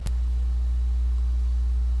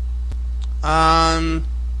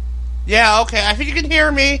Yeah, okay, I think you can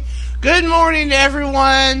hear me. Good morning to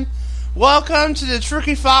everyone. Welcome to the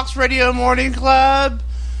Tricky Fox Radio Morning Club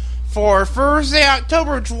for Thursday,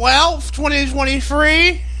 October 12th,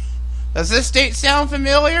 2023. Does this date sound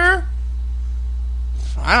familiar?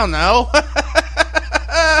 I don't know.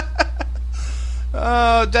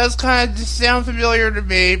 It does kind of sound familiar to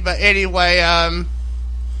me, but anyway, I'm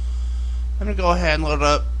gonna go ahead and load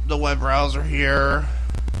up the web browser here.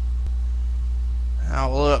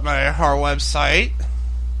 I'll load up our website.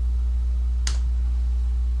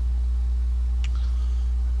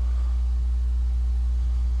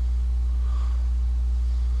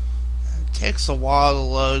 It takes a while to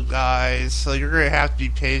load, guys, so you're gonna have to be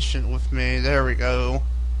patient with me. There we go.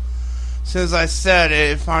 As soon as I said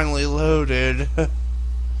it, it finally loaded.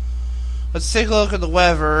 Let's take a look at the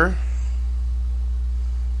weather.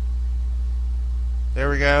 There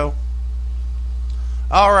we go.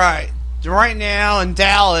 Alright. Right now in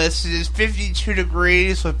Dallas, it is 52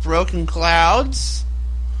 degrees with broken clouds.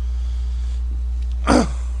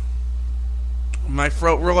 My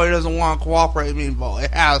throat really doesn't want to cooperate with me, but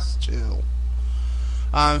it has to.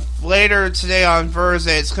 Later today on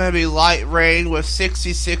Thursday, it's going to be light rain with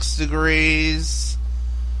 66 degrees.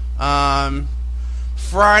 Friday,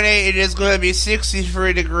 it is going to be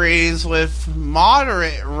 63 degrees with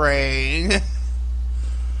moderate rain.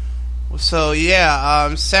 So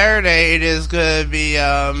yeah, Saturday it is going to be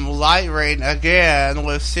light rain again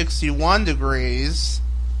with 61 degrees.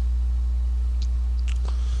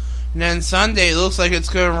 And then Sunday it looks like it's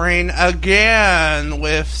going to rain again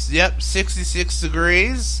with, 66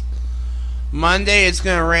 degrees. Monday it's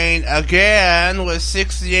going to rain again with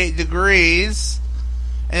 68 degrees.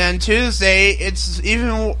 And then Tuesday it's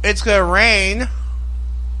going to rain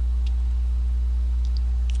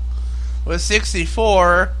with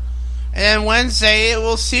 64. And then Wednesday it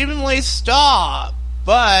will seemingly stop,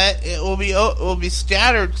 but it will be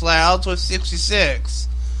scattered clouds with 66.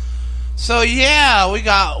 So yeah, we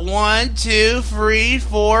got 1, 2, 3,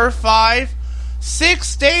 4, 5,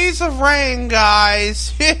 6 days of rain,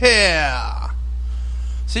 guys. Yeah.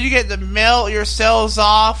 So you get to melt yourselves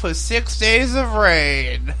off with 6 days of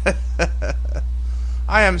rain.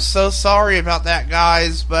 I am so sorry about that,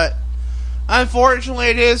 guys, but unfortunately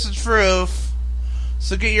it is the truth.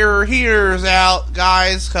 So get your heaters out,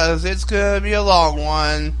 guys, because it's going to be a long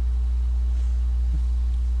one.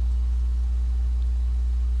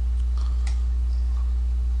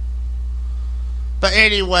 But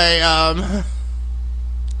anyway,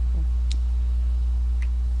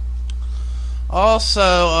 also,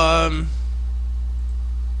 I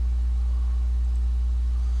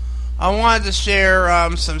wanted to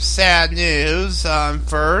share some sad news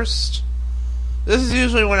first. This is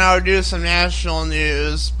usually when I would do some national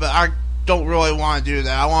news, but I don't really want to do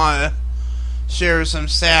that. I want to share some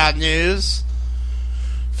sad news.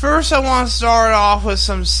 First, I want to start off with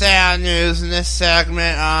some sad news in this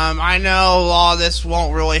segment. I know a lot of this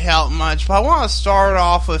won't really help much, but I want to start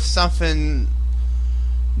off with something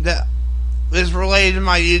that is related to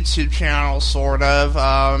my YouTube channel, sort of.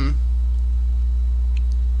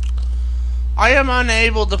 I am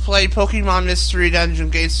unable to play Pokemon Mystery Dungeon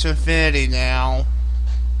Gates to Infinity now.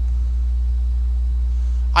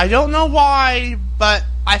 I don't know why, but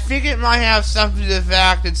I think it might have something to do with the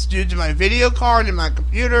fact it's due to my video card in my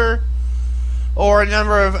computer, or a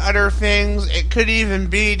number of other things. It could even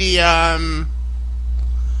be the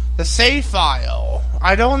save file.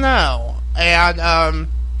 I don't know. And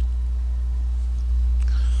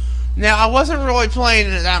now I wasn't really playing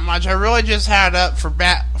it that much. I really just had it up for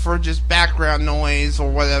just background noise or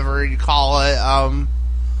whatever you call it.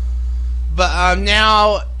 But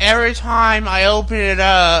now every time I open it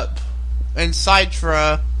up in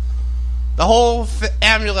Citra, the whole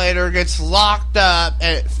emulator gets locked up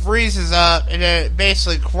and it freezes up and it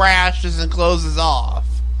basically crashes and closes off,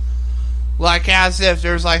 like as if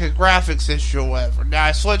there's like a graphics issue or whatever. Now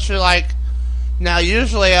I switch to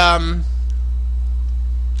usually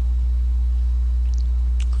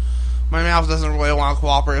my mouth doesn't really want to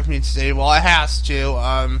cooperate with me today. Well, it has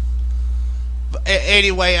to. But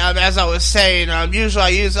anyway, as I was saying, usually I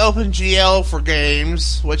use OpenGL for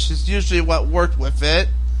games, which is usually what worked with it.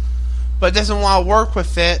 But it doesn't want to work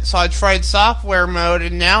with it, so I tried software mode,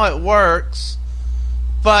 and now it works.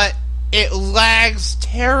 But it lags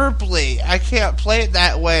terribly. I can't play it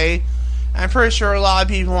that way. I'm pretty sure a lot of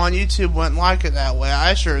people on YouTube wouldn't like it that way.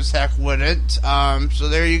 I sure as heck wouldn't. So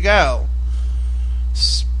there you go.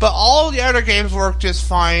 But all the other games work just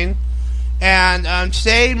fine. And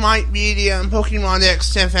today might be the Pokemon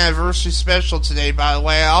X 10th Anniversary Special today, by the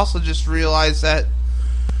way. I also just realized that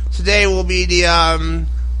today will be the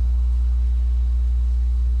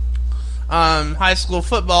high school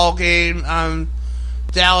football game,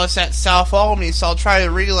 Dallas at South Albany, so I'll try to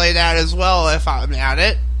relay that as well if I'm at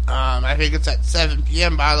it. I think it's at 7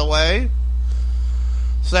 p.m., by the way.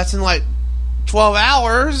 So that's in like 12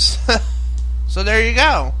 hours. So there you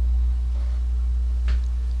go.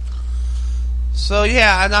 So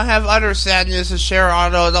yeah, and I have other sad news to share,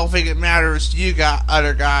 although I don't think it matters to you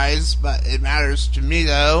other guys, but it matters to me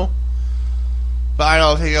though. But I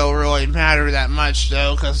don't think it'll really matter that much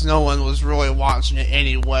though, because no one was really watching it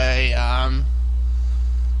anyway,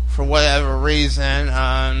 for whatever reason.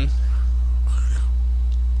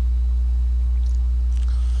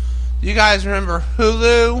 You guys remember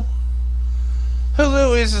Hulu?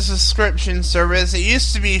 Hulu is a subscription service. It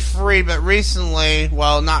used to be free, but recently,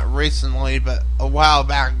 well, not recently, but a while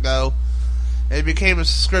back ago, it became a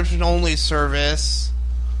subscription-only service.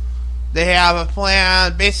 They have a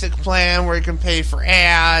plan, basic plan, where you can pay for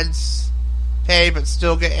ads, pay but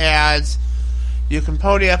still get ads. You can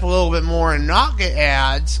pony up a little bit more and not get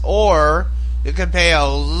ads, or you can pay a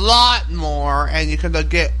lot more and you can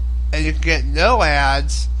get no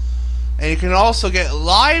ads. And you can also get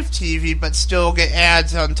live TV, but still get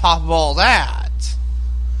ads on top of all that.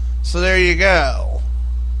 So there you go.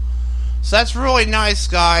 So that's really nice,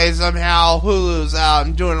 guys. Somehow Hulu's out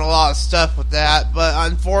and doing a lot of stuff with that.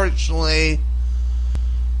 But unfortunately,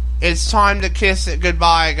 it's time to kiss it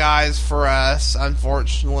goodbye, guys, for us.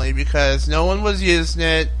 Unfortunately, because no one was using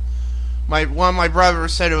it. One of my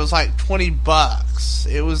brothers said it was like $20.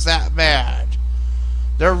 It was that bad.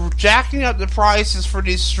 They're jacking up the prices for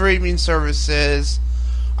these streaming services.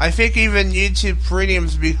 I think even YouTube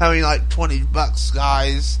Premium's becoming like $20,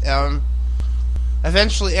 guys.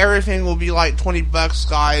 Eventually everything will be like $20,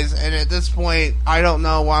 guys, and at this point, I don't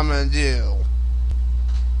know what I'm gonna do.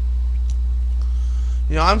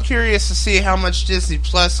 You know, I'm curious to see how much Disney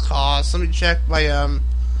Plus costs. Let me check my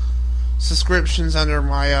subscriptions under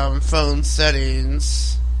my phone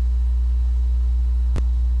settings.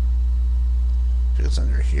 It's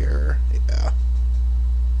under here. Yeah.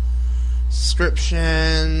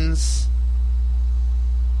 Subscriptions.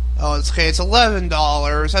 Oh, it's okay. It's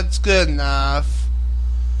 $11. That's good enough.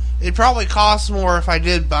 It'd probably cost more if I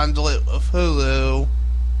did bundle it with Hulu.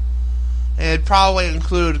 And it'd probably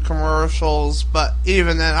include commercials, but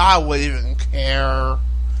even then, I wouldn't even care.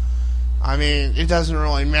 I mean, it doesn't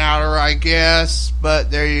really matter, I guess.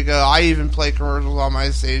 But there you go. I even play commercials on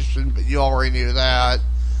my station, but you already knew that.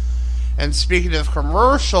 And speaking of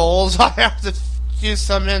commercials, I have to use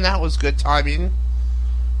some in. That was good timing.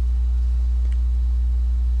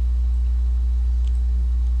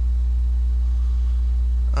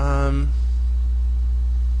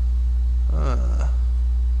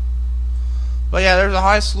 But yeah, there's a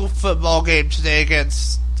high school football game today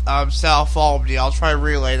against South Albany. I'll try to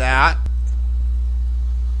relay that.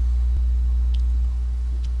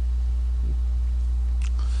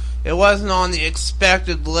 It wasn't on the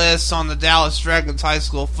expected list on the Dallas Dragons high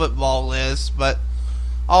school football list, but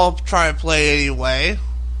I'll try to play anyway.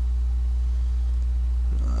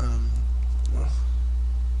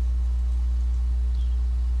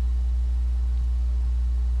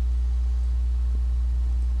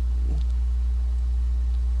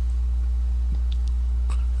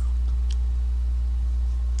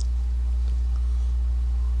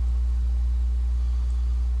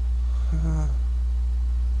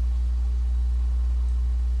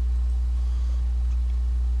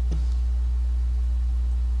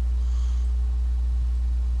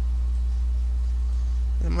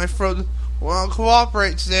 My throat won't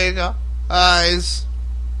cooperate today, guys.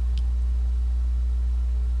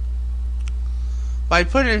 By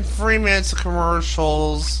putting 3 minutes of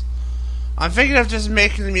commercials, I'm thinking of just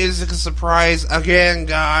making the music a surprise again,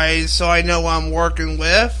 guys, so I know what I'm working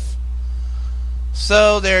with.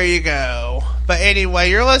 So there you go. But anyway,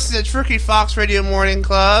 you're listening to Tricky Fox Radio Morning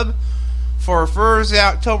Club for Thursday,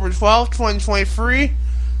 October 12th, 2023.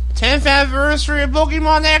 10th anniversary of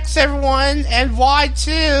Pokemon X, everyone, and Y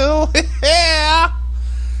too. Yeah.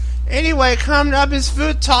 Anyway, coming up is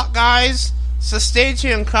Food Talk, guys. So stay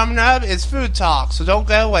tuned. Coming up is Food Talk, so don't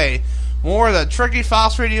go away. More of the Tricky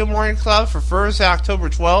Fox Radio Morning Club for Thursday, October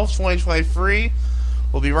 12th, 2023.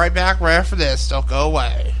 We'll be right back right after this. Don't go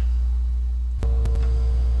away.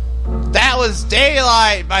 That was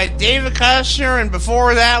Daylight by David Kushner, and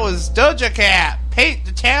before that was Doja Cat, Paint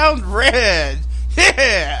the Town Red.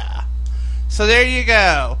 Yeah! So there you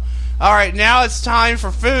go. Alright, now it's time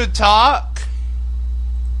for Food Talk.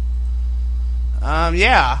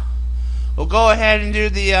 Yeah. We'll go ahead and do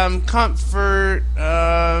the comfort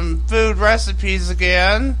food recipes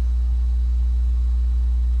again.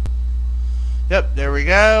 Yep, there we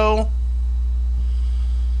go.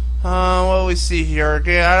 What do we see here?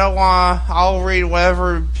 Again, I don't want. I'll read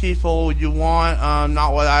whatever people you want.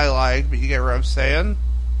 Not what I like, but you get what I'm saying.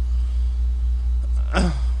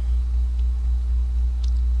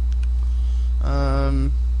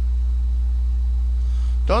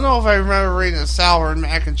 Don't know if I remember reading the sour and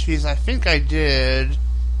mac and cheese. I think I did.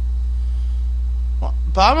 Well,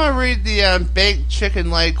 but I'm gonna read the baked chicken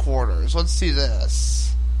leg quarters. Let's see this.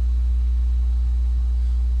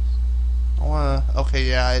 Okay,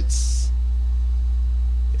 yeah, it's...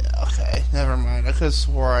 Yeah, okay, never mind. I could've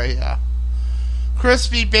swore yeah.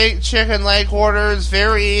 Crispy baked chicken leg quarters,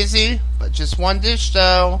 very easy, but just one dish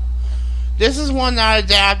though. This is one that I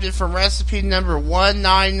adapted from recipe number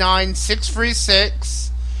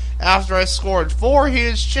 199636 after I scored 4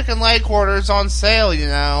 huge chicken leg quarters on sale, you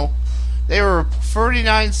know. They were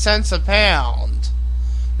 39 cents a pound.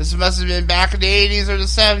 This must have been back in the 80s or the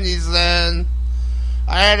 70s then.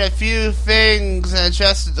 I had a few things and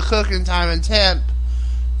adjusted the cooking time and temp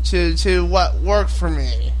to what worked for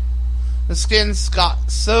me. The skins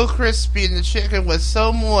got so crispy and the chicken was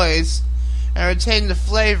so moist and retained the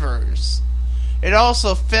flavors. It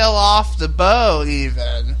also fell off the bone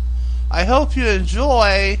even. I hope you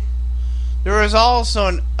enjoy. There was also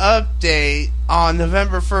an update on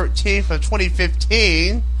November 13th of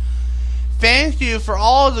 2015. Thank you for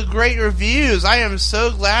all the great reviews. I am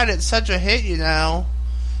so glad it's such a hit, you know.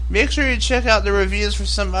 Make sure you check out the reviews for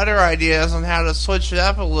some other ideas on how to switch it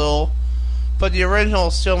up a little. But the original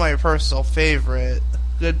is still my personal favorite.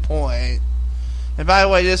 Good point. And by the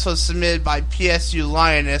way, this was submitted by PSU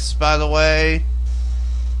Lioness, by the way.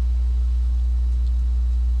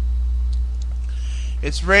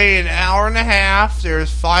 It's ready in an hour and a half.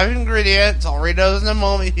 There's 5 ingredients. I'll read those in a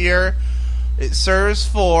moment here. It serves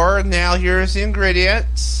 4. Now here's the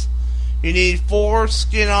ingredients. You need 4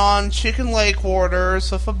 skin-on chicken leg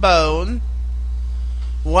quarters with a bone.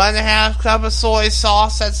 1.5 cup of soy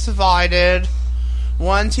sauce that's divided.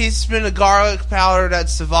 1 teaspoon of garlic powder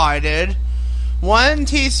that's divided. 1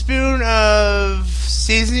 teaspoon of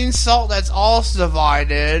seasoning salt that's also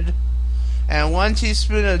divided. And 1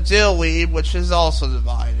 teaspoon of dill weed, which is also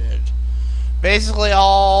divided. Basically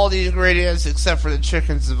all the ingredients except for the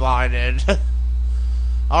chicken's divided.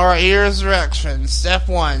 Alright, here's directions. Step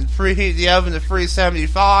 1. Preheat the oven to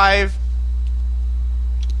 375.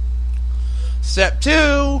 Step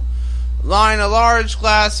 2. Line a large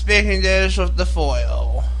glass baking dish with the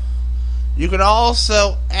foil. You can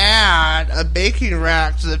also add a baking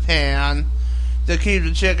rack to the pan to keep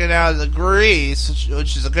the chicken out of the grease,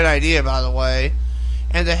 which is a good idea, by the way,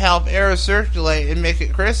 and to help air circulate and make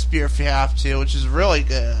it crispier if you have to, which is really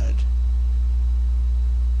good.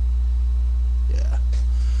 Yeah.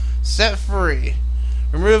 Step 3.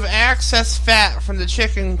 Remove excess fat from the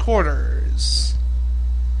chicken quarters.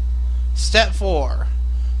 Step 4.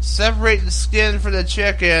 Separate the skin from the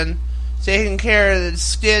chicken, taking care that the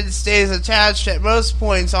skin stays attached at most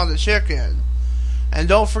points on the chicken. And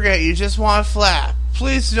don't forget, you just want it flat.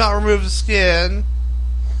 Please do not remove the skin.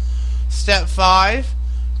 Step 5.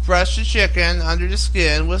 Brush the chicken under the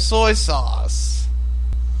skin with soy sauce.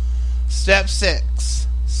 Step 6.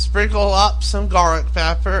 Sprinkle up some garlic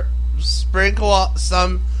pepper. Sprinkle up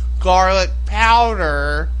some garlic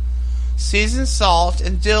powder, seasoned salt,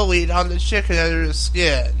 and dill weed on the chicken under the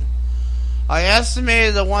skin. I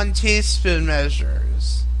estimated the 1 teaspoon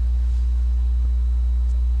measures.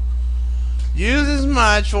 Use as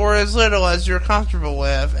much or as little as you're comfortable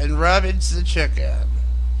with and rub into the chicken.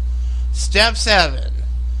 Step 7.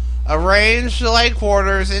 Arrange the leg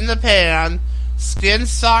quarters in the pan, skin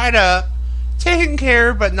side up, taking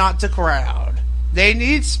care but not to crowd. They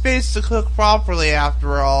need space to cook properly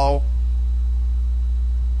after all.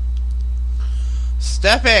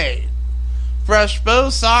 Step 8. Brush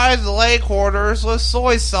both sides of the leg quarters with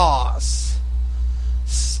soy sauce.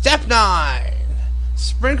 Step 9.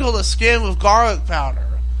 Sprinkle the skin with garlic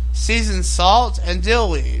powder, seasoned salt, and dill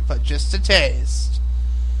weed, but just a taste.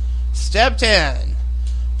 Step 10.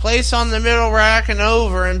 Place on the middle rack and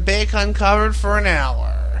over and bake uncovered for an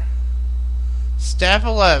hour. Step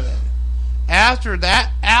 11. After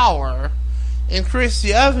that hour, increase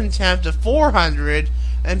the oven temp to 400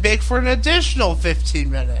 and bake for an additional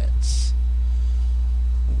 15 minutes.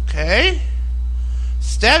 Okay?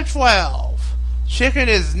 Step 12. Chicken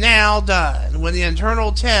is now done. When the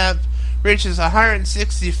internal temp reaches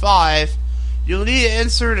 165, you'll need to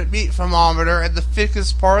insert a meat thermometer at the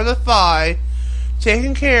thickest part of the thigh,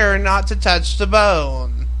 taking care not to touch the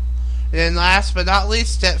bone. And then last but not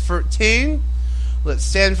least, step 13. Let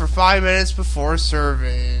stand for 5 minutes before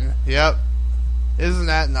serving. Yep. Isn't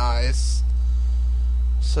that nice?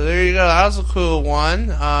 So there you go. That was a cool one.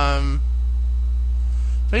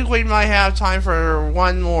 think we might have time for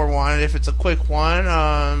one more one if it's a quick one.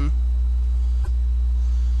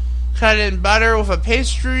 Cut in butter with a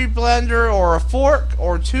pastry blender or a fork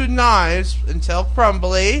or 2 knives until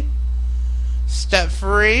crumbly. Step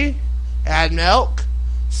 3, add milk.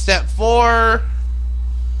 Step 4,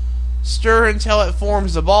 stir until it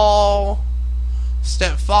forms a ball.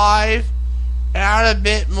 Step 5, add a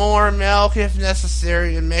bit more milk if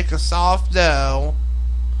necessary and make a soft dough.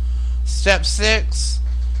 Step 6,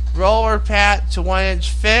 roll or pat to 1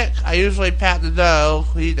 inch thick. I usually pat the dough,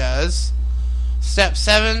 he does. Step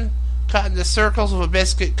 7, cut into circles with a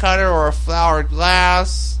biscuit cutter or a floured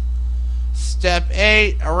glass. Step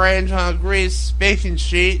 8, arrange on a greased baking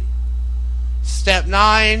sheet. Step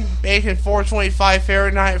 9, bake in 425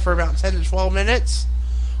 Fahrenheit for about 10 to 12 minutes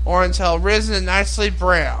or until risen and nicely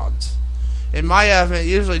browned. In my oven, it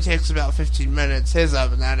usually takes about 15 minutes. His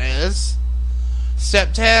oven, that is.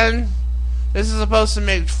 Step 10, this is supposed to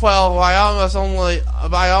make 12. I almost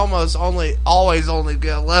always only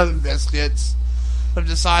get 11 biscuits of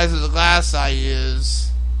the size of the glass I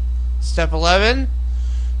use. Step 11,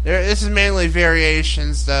 this is mainly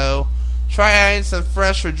variations though. Try adding some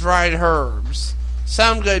fresh or dried herbs.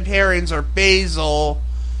 Some good pairings are basil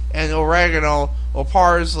and oregano or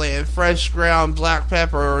parsley and fresh ground black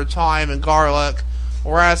pepper or thyme and garlic,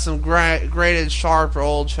 or add some grated sharp or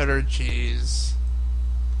old cheddar cheese.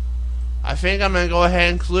 I think I'm going to go ahead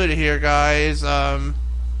and include it here, guys.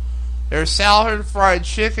 There's salad and fried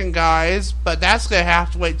chicken, guys, but that's going to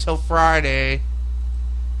have to wait till Friday.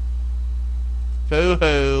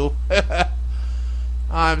 Boo-hoo.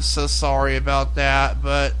 I'm so sorry about that,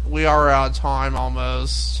 but we are out of time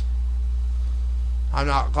almost. I'm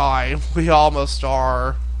not lying. We almost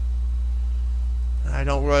are. I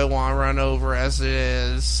don't really want to run over as it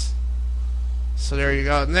is. So there you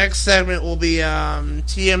go. Next segment will be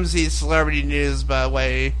TMZ Celebrity News, by the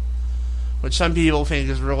way, which some people think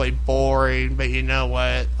is really boring, but you know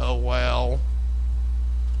what? Oh well.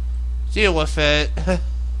 Deal with it.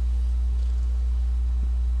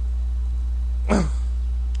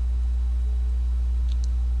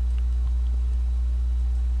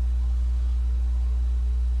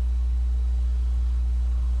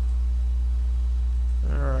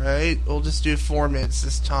 Alright, we'll just do 4 minutes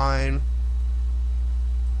this time.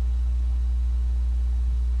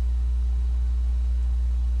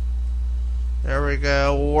 There we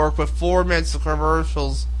go. We'll work with 4 minutes of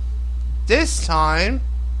commercials this time.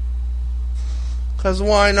 Because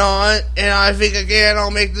why not? And I think again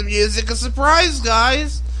I'll make the music a surprise,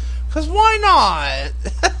 guys. Because why not?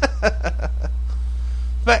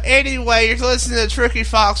 But anyway, you're listening to Tricky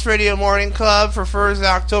Fox Radio Morning Club for Thursday,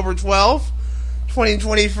 October 12th,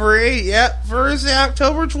 2023. Yep, Thursday,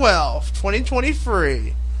 October 12th,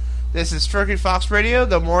 2023. This is Tricky Fox Radio,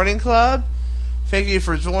 the Morning Club. Thank you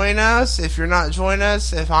for joining us. If you're not joining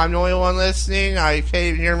us, if I'm the only one listening, I can't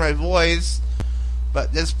even hear my voice.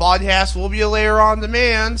 But this podcast will be later on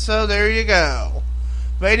demand, so there you go.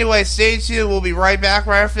 But anyway, stay tuned. We'll be right back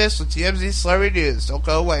right after this with TMZ Celebrity News. Don't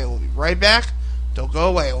go away. We'll be right back. Don't go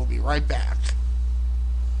away. We'll be right back.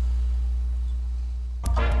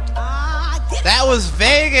 That was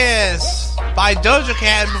Vegas by Doja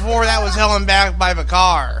Cat. Before that was Held Back by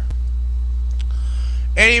Bakar.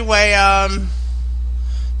 Anyway,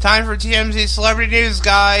 time for TMZ Celebrity News,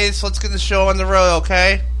 guys. Let's get the show on the road,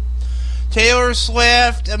 okay? Taylor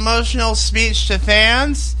Swift emotional speech to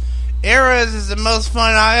fans. Eras is the most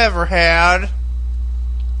fun I ever had.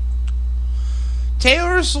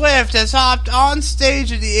 Taylor Swift has hopped on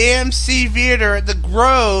stage at the AMC Theater at the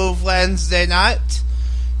Grove Wednesday night,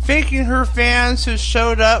 thanking her fans who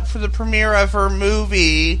showed up for the premiere of her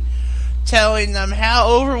movie, telling them how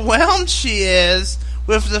overwhelmed she is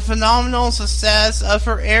with the phenomenal success of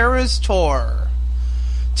her Eras tour.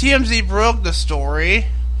 TMZ broke the story.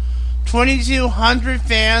 2,200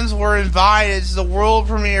 fans were invited to the world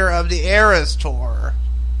premiere of the Eras tour.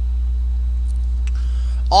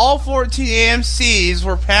 All 14 AMCs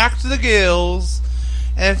were packed to the gills,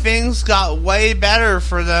 and things got way better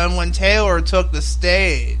for them when Taylor took the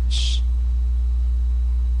stage.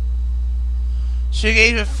 She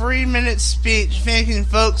gave a 3-minute speech thanking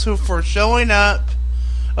folks who for showing up,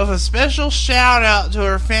 with a special shout out to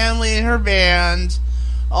her family and her band,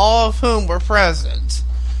 all of whom were present.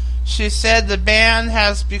 She said the band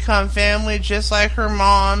has become family just like her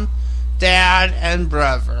mom, dad, and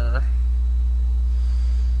brother.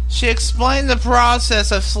 She explained the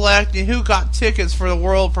process of selecting who got tickets for the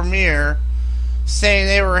world premiere, saying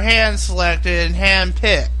they were hand-selected and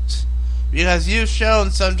hand-picked because you've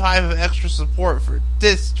shown some type of extra support for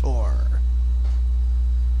this tour.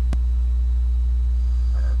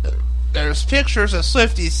 There there's pictures of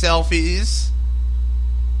Swiftie selfies.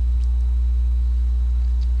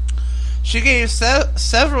 She gave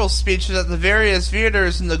several speeches at the various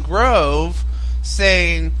theaters in the Grove,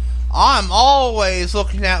 saying, "I'm always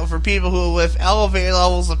looking out for people who with elevated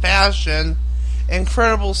levels of passion,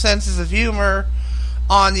 incredible senses of humor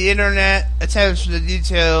on the internet, attention to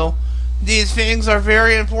detail. These things are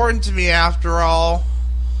very important to me after all."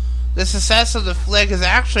 The success of the flick is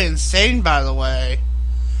actually insane, by the way.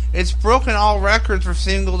 It's broken all records for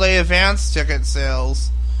single-day advance ticket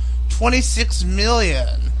sales. 26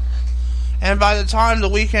 million. And by the time the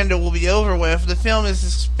weekend will be over with, the film is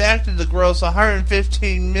expected to gross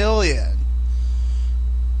 115 million.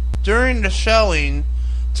 During the showing,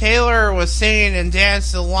 Taylor was singing and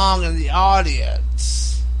dancing along in the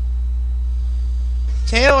audience.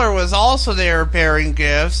 Taylor was also there bearing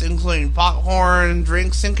gifts, including popcorn,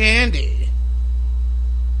 drinks, and candy.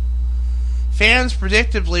 Fans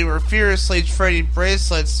predictably were furiously trading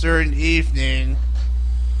bracelets during the evening.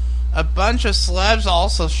 A bunch of celebs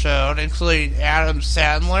also showed, including Adam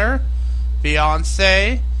Sandler,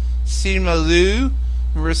 Beyonce, Simu Liu,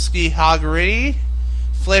 Mariska Hargitay,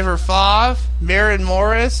 Flavor Flav, Maren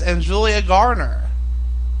Morris, and Julia Garner.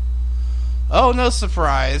 Oh, no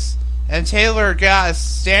surprise. And Taylor got a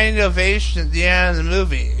standing ovation at the end of the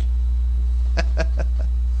movie.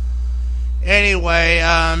 Anyway,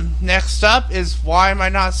 next up is Why Am I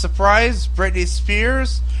Not Surprised? Britney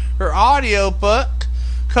Spears. Her audiobook,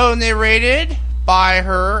 co-narrated by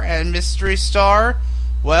her and mystery star.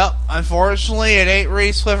 Well, unfortunately, it ain't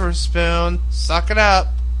Reese Witherspoon. Suck it up.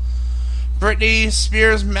 Britney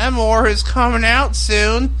Spears' memoir is coming out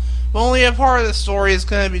soon, but only a part of the story is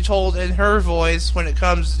going to be told in her voice when it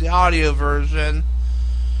comes to the audio version.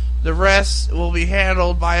 The rest will be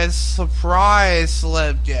handled by a surprise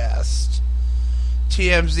celeb guest,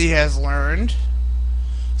 TMZ has learned.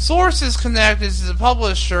 Sources connected to the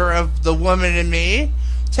publisher of The Woman in Me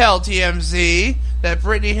tell TMZ that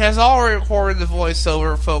Britney has already recorded the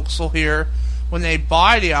voiceover folks will hear when they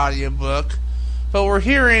buy the audiobook, but we're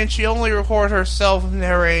hearing she only recorded herself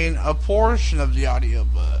narrating a portion of the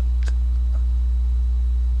audiobook.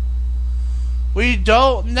 We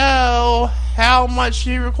don't know how much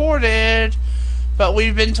she recorded, but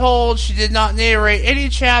we've been told she did not narrate any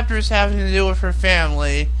chapters having to do with her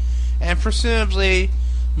family, and presumably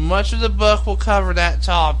much of the book will cover that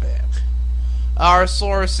topic. Our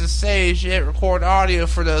sources say she didn't record audio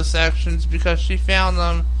for those sections because she found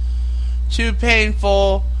them too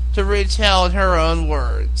painful to retell in her own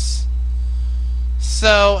words.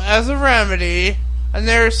 So, as a remedy,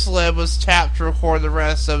 another celeb was tapped to record the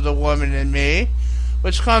rest of The Woman in Me,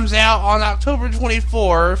 which comes out on October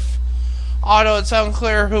 24th, although it's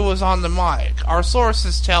unclear who was on the mic. Our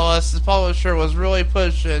sources tell us the publisher was really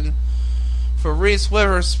pushing for Reese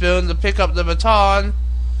Witherspoon to pick up the baton,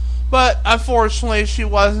 but unfortunately she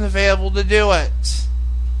wasn't available to do it.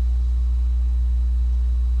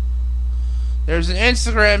 There's an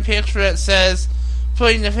Instagram picture that says,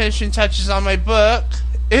 "Putting the finishing touches on my book,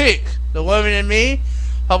 Eek, The Woman in Me,"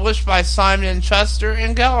 published by Simon & Schuster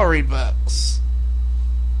and Gallery Books.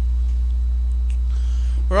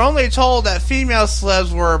 We're only told that female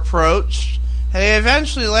celebs were approached, and they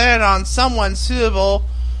eventually landed on someone suitable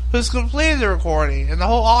who's completed the recording, and the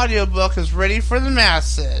whole audiobook is ready for the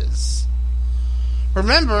masses.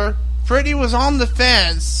 Remember, Britney was on the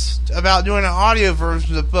fence about doing an audio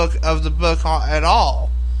version of the book at all,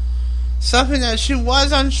 something that she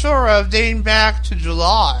was unsure of dating back to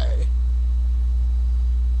July.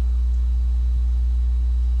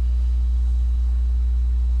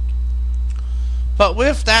 But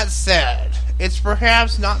with that said, it's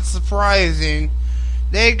perhaps not surprising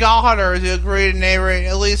they got her to agree to narrate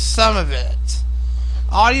at least some of it.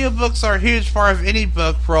 Audiobooks are a huge part of any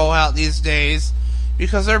book rollout these days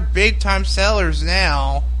because they're big-time sellers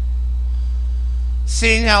now.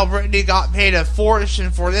 Seeing how Britney got paid a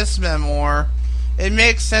fortune for this memoir, it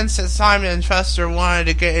makes sense that Simon & Schuster wanted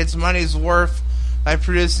to get its money's worth by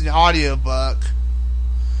producing an audiobook.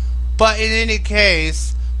 But in any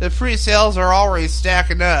case, the pre-sales are already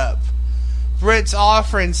stacking up. Brit's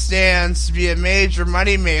offering stands to be a major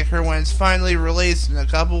moneymaker when it's finally released in a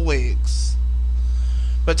couple weeks.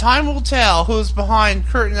 But time will tell who's behind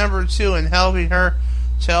curtain number 2 in helping her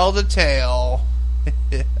tell the tale.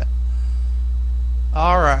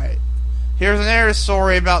 Alright. Here's another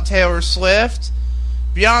story about Taylor Swift.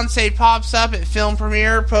 Beyonce pops up at film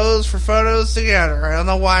premiere, posed for photos together. I don't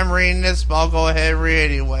know why I'm reading this, but I'll go ahead and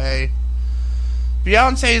read anyway.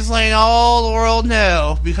 Beyonce's letting all the world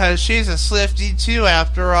know because she's a Swiftie too,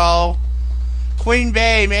 after all. Queen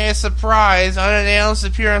Bey made a surprise, unannounced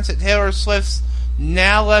appearance at Taylor Swift's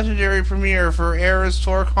now legendary premiere for Eras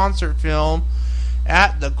Tour concert film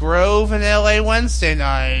at the Grove in LA Wednesday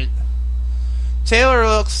night. Taylor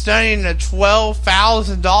looks stunning in a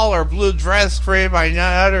 $12,000 blue dress created by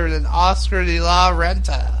none other than Oscar de la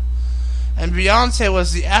Renta. And Beyonce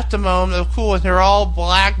was the epitome of cool in her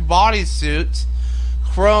all-black bodysuit,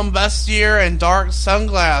 chrome bustier, and dark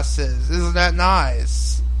sunglasses. Isn't that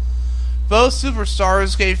nice? Both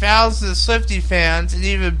superstars gave thousands of Swiftie fans an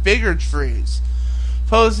even bigger treat,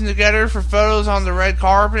 posing together for photos on the red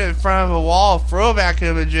carpet in front of a wall of throwback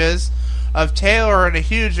images of Taylor in a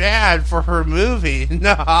huge ad for her movie.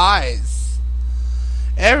 Nice!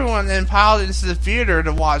 Everyone then piled into the theater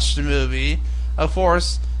to watch the movie. Of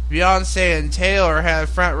course, Beyonce and Taylor had a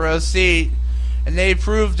front row seat, and they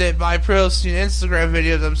proved it by posting an Instagram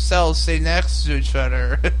video of themselves sitting next to each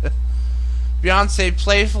other. Beyonce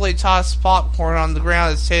playfully tossed popcorn on the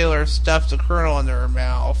ground as Taylor stuffed a kernel into her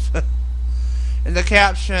mouth. In the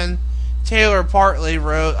caption, Taylor partly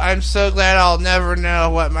wrote, "I'm so glad I'll never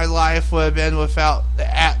know what my life would have been without the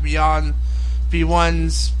app beyond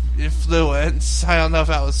B1's influence." I don't know if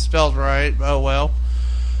that was spelled right, but oh well.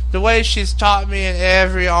 "The way she's taught me and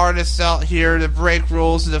every artist out here to break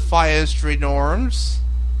rules and defy industry norms."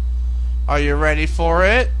 Are you ready for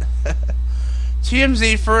it?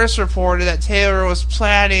 TMZ first reported that Taylor was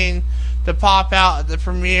planning to pop up at the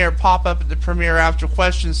premiere after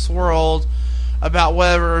questions swirled about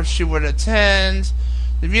whether she would attend.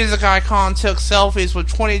 The music icon took selfies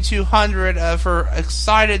with 2,200 of her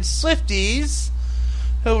excited Swifties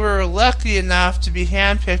who were lucky enough to be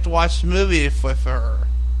handpicked to watch the movie with her.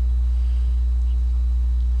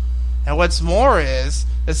 And what's more is,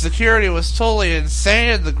 the security was totally insane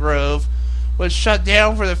at the Grove, which shut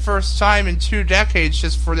down for the first time in 2 decades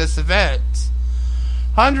just for this event.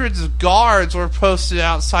 Hundreds of guards were posted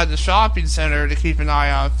outside the shopping center to keep an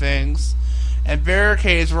eye on things, and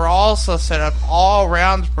barricades were also set up all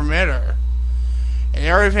around the perimeter. And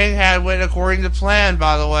everything had went according to plan,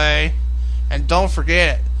 by the way. And don't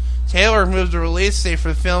forget, Taylor moved the release date for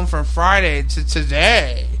the film from Friday to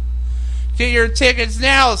today. Get your tickets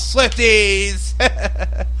now, Swifties!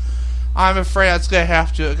 I'm afraid that's going to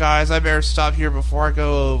have to, guys. I better stop here before I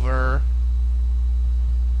go over.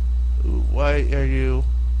 Ooh, what are you?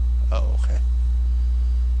 Oh, okay.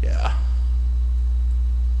 Yeah.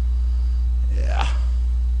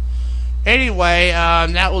 Anyway,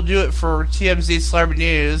 that will do it for TMZ Celebrity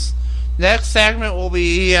News. Next segment will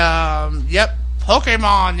be,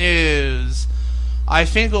 Pokemon News. I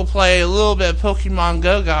think we'll play a little bit of Pokemon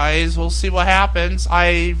Go, guys. We'll see what happens.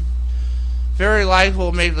 I very likely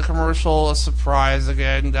will make the commercial a surprise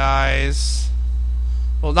again, guys.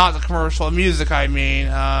 Well, not the commercial, music, I mean.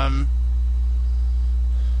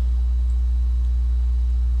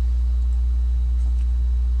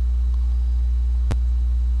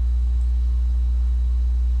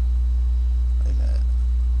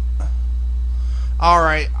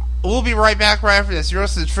 Alright, we'll be right back right after this. You're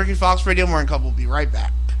listening to Tricky Fox Radio Morning Club. We'll be right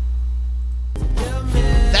back.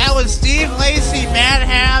 That was Steve Lacy, Bad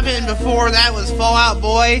Habit, and before that was Fall Out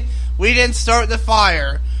Boy, We Didn't Start the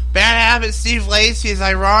Fire. Bad Habit, Steve Lacy is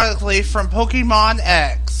ironically from Pokemon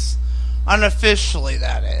X. Unofficially,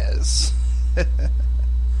 that is.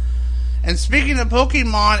 And speaking of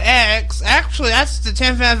Pokemon X, actually that's the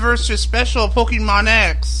 10th anniversary special of Pokemon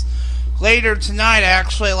X. Later tonight,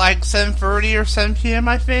 actually, like 7:30 or 7 p.m.,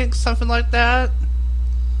 I think. Something like that.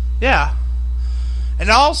 Yeah.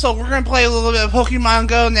 And also, we're going to play a little bit of Pokemon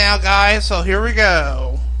Go now, guys. So, here we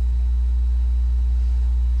go.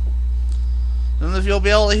 Don't know if you'll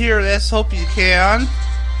be able to hear this. Hope you can.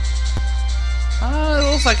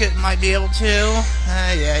 It looks like it might be able to.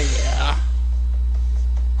 Yeah.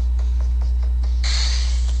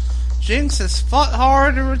 Jinx has fought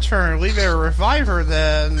hard to return. We better revive her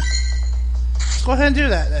then. Let's go ahead and do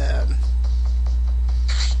that then.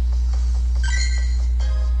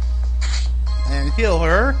 And heal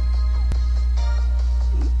her.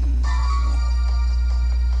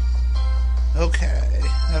 Okay.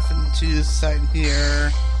 Nothing to sight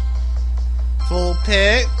here. Full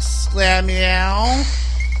picks. Glameow.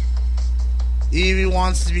 Eevee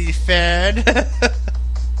wants to be fed.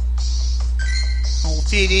 We'll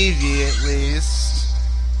feed Eevee at least.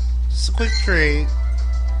 Just a quick treat.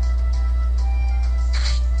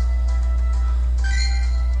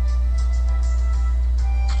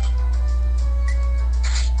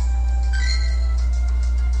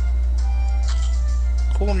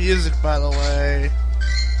 Cool music, by the way.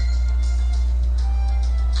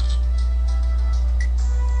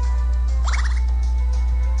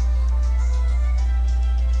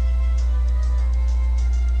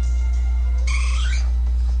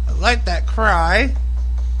 like that cry.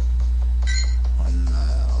 Oh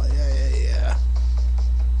no, yeah.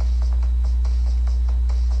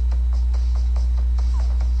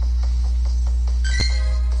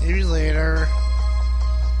 Maybe later.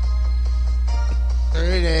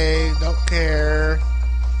 30 days, don't care.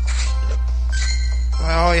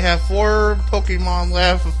 I only have 4 Pokemon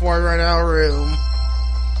left before I run out of room.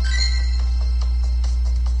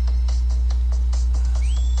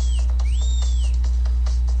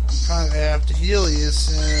 I'm probably gonna have to heal you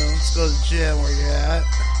soon. Let's go to the gym where you're at.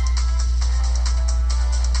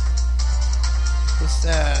 What's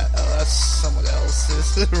that? Oh, that's someone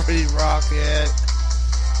else's. Ready Rocket.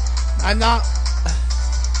 I'm not...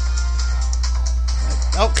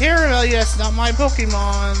 I don't care about you. That's not my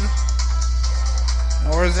Pokemon.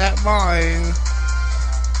 Nor is that mine.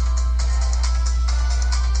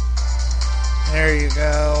 There you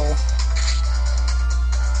go.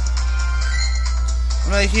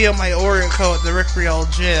 I'm gonna heal my Oricoat at the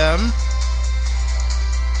Rickreal gym.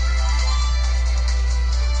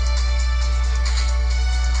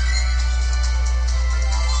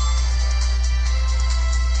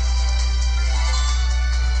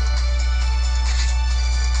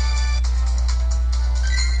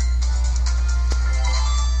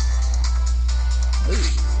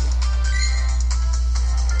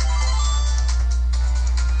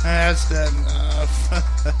 That's good enough.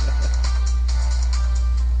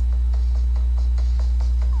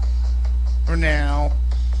 For now.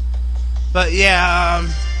 But yeah,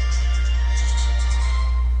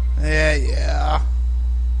 yeah.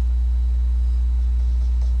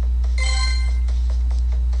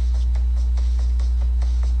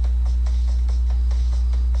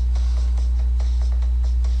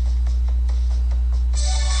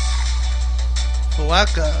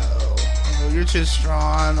 Flecko. You're too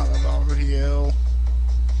strong. I'll go over you.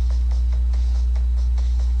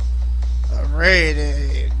 A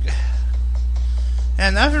rating.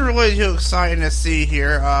 And nothing really too exciting to see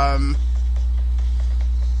here.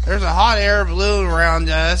 There's a hot air balloon around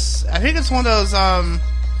us. I think it's one of those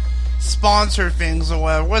sponsor things or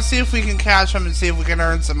whatever. Let's see if we can catch them and see if we can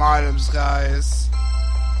earn some items, guys.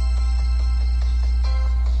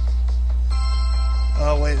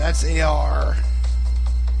 Oh wait, that's AR.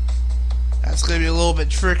 That's gonna be a little bit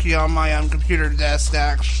tricky on my computer desk,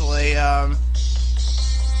 actually. I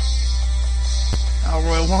don't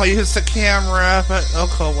really want to use the camera, but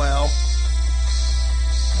okay, well. I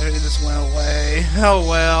think it just went away. Oh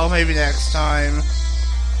well, maybe next time.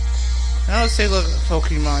 Now let's take a look at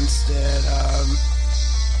Pokemon instead.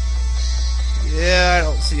 Yeah, I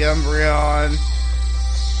don't see Umbreon.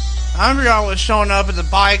 Umbreon was showing up at the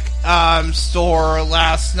bike store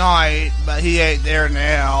last night, but he ain't there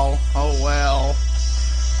now. Oh well.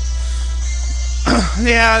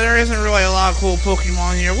 Yeah, there isn't really a lot of cool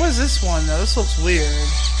Pokemon here. What is this one though? This looks weird.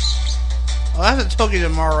 I'll have to talk to you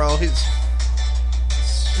tomorrow. He's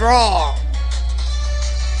strong.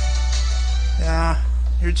 Yeah,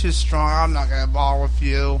 you're too strong. I'm not gonna bother with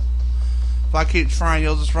you. If I keep trying,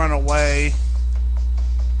 you'll just run away.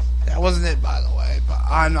 That wasn't it, by the way, but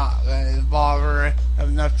I'm not gonna bother. I have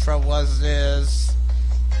enough trouble as it is.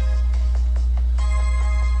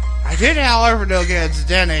 I did, however, though, get its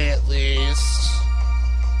Denny at least.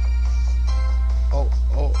 Oh,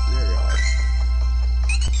 there you are.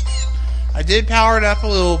 I did power it up a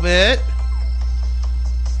little bit.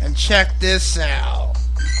 And check this out.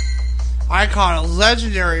 I caught a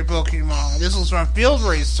legendary Pokemon. This was from Field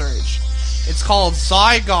Research. It's called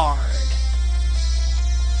Zygarde.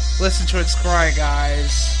 Listen to its cry,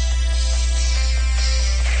 guys.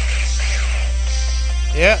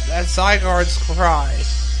 Yep, that's Zygarde's cry.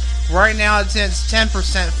 Right now it's in its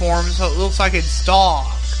 10% form, so it looks like it's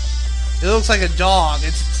dog. It looks like a dog.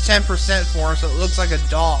 It's 10% form, so it looks like a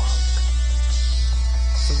dog.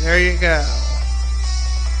 So there you go.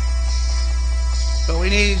 But we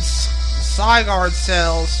need Zygarde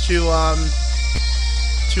cells to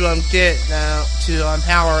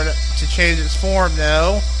power it to change its form,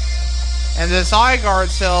 though. And the Zygarde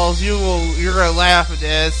cells, you're gonna laugh at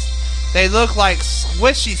this. They look like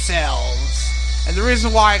squishy cells. And the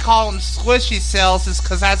reason why I call them squishy cells is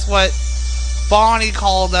because that's what Bonnie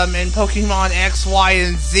called them in Pokemon X, Y,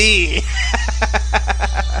 and Z.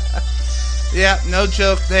 Yep, no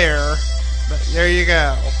joke there. But there you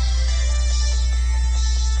go.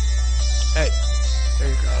 Hey, there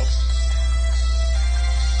you go.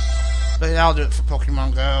 But yeah, I'll do it for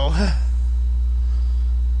Pokemon Go.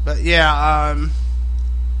 But yeah,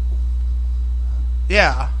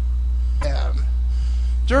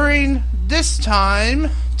 during this time,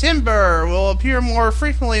 Timburr will appear more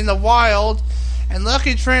frequently in the wild and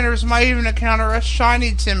lucky trainers might even encounter a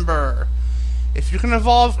shiny Timburr. If you can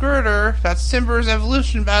evolve Girder, that's Timburr's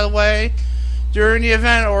evolution by the way, during the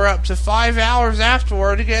event or up to 5 hours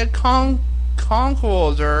afterward to get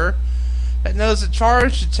Conkeldurr that knows a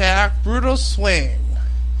charged attack, brutal swing.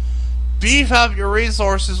 Beef up your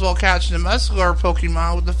resources while catching a muscular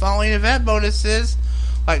Pokemon with the following event bonuses,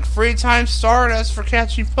 like 3 times Stardust for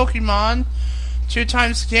catching Pokemon, 2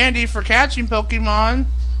 times Candy for catching Pokemon,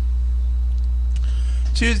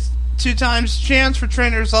 2 times chance for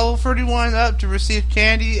trainers level 31 and up to receive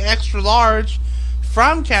Candy Extra Large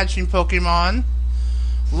from catching Pokemon.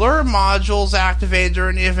 Lure modules activated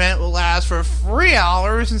during the event will last for 3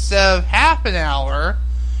 hours instead of half an hour.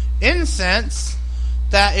 Incense,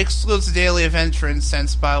 that excludes the daily event for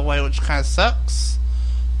Incense by the way, which kind of sucks,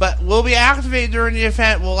 but will be activated during the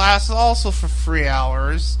event, will last also for 3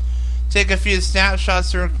 hours. Take a few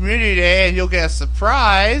snapshots during Community Day and you'll get a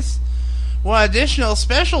surprise. One additional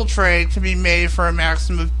special trade can be made for a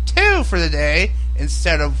maximum of 2 for the day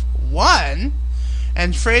instead of 1.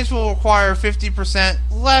 And trades will require 50%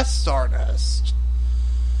 less Stardust.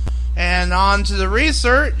 And on to the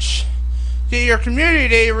research. Get your Community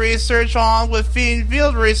Day research on with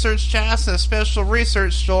Field Research Tasks and a special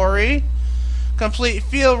research story. Complete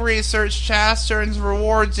Field Research Tasks earns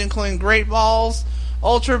rewards including Great Balls,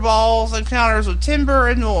 Ultra Balls, encounters with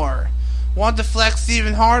Timburr, and more. Want to flex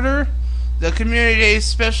even harder? The Community Day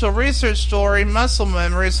special research story, Muscle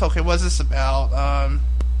Memories. Okay, what's this about?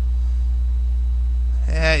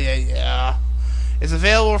 Yeah. It's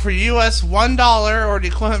available for US $1 or the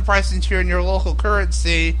equivalent pricing tier in your local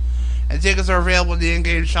currency, and tickets are available in the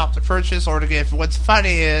in-game shop to purchase or to get. What's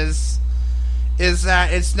funny is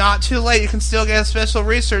that it's not too late. You can still get a special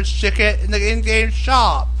research ticket in the in-game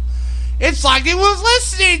shop. It's like it was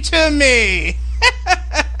listening to me!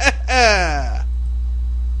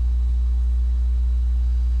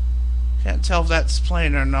 Can't tell if that's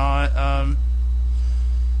plain or not.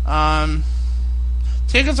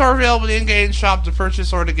 Tickets are available in the in-game shop to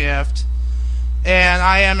purchase or to gift. And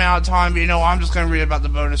I am out of time, but I'm just going to read about the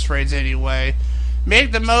bonus raids anyway.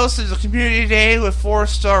 Make the most of the Community Day with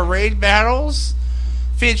 4-star raid battles,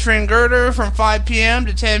 featuring Girder from 5 p.m.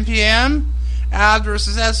 to 10 p.m. After a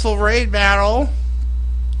successful raid battle,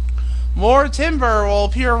 more Timburr will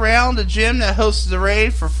appear around the gym that hosted the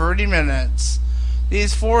raid for 30 minutes.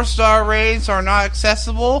 These 4-star raids are not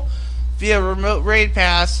accessible via remote raid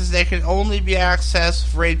passes. They can only be accessed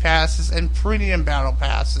with raid passes and premium battle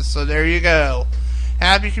passes. So there you go.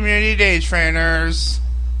 Happy Community Day, trainers.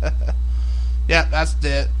 Yep, that's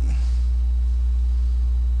it.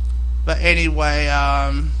 But anyway,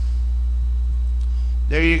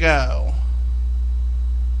 there you go.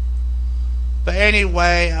 But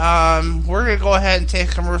anyway, we're going to go ahead and take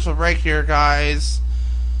a commercial break here, guys.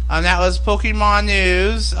 That was Pokemon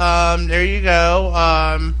News. There you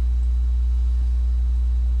go.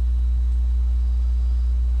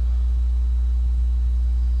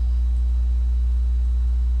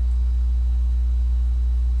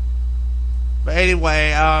 But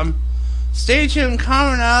anyway, stay tuned.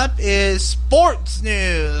 Coming up is sports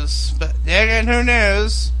news. But again, who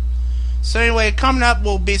knows? So anyway, coming up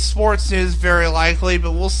will be sports news very likely,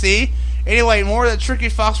 but we'll see. Anyway, more of the Tricky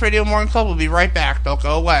Fox Radio Morning Club. Will be right back. Don't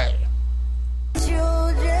go away.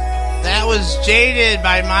 That was Jaded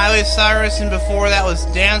by Miley Cyrus, and before that was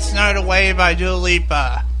Dance Night Away by Dua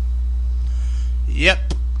Lipa. Yep.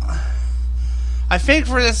 I think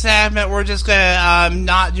for this segment we're just gonna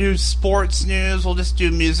not do sports news. We'll just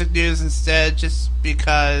do music news instead, just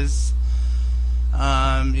because.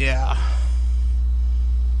 Yeah.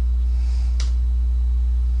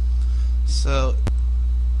 So.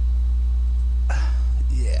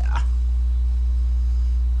 Yeah.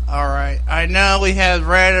 Alright. I know we have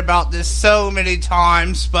read about this so many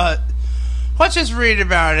times, but let's just read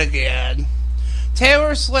about it again.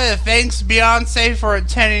 Taylor Swift thanks Beyonce for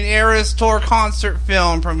attending Eras Tour concert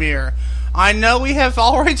film premiere. I know we have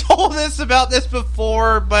already told us about this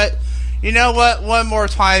before, but you know what? One more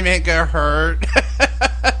time ain't gonna hurt.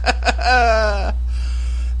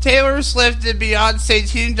 Taylor Swift and Beyonce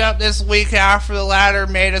teamed up this week after the latter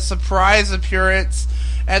made a surprise appearance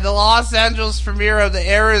at the Los Angeles premiere of the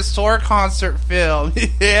Eras Tour concert film.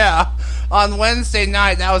 Yeah, on Wednesday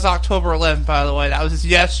night. That was October 11th, by the way. That was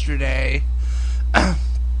yesterday.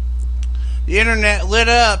 The internet lit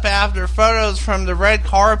up after photos from the red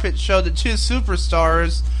carpet showed the two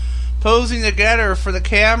superstars posing together for the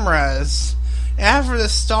cameras. After the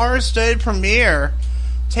star-studded premiere,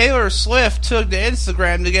 Taylor Swift took to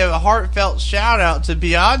Instagram to give a heartfelt shout-out to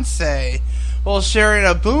Beyonce while sharing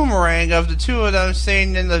a boomerang of the two of them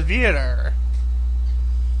singing in the theater.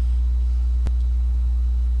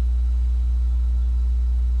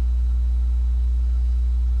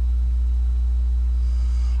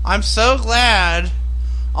 I'm so glad.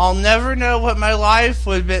 I'll never know what my life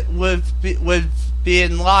would be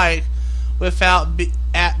like without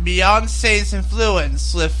Beyonce's influence,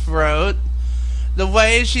 Swift wrote. The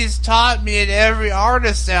way she's taught me and every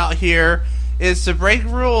artist out here is to break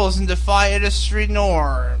rules and defy industry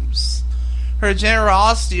norms. Her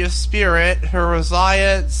generosity of spirit, her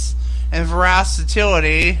resilience, and veracity,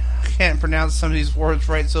 I can't pronounce some of these words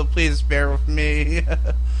right, so please bear with me.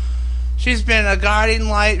 She's been a guiding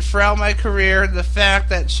light throughout my career, and the fact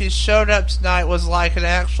that she showed up tonight was like an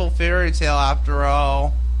actual fairy tale after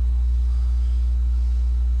all.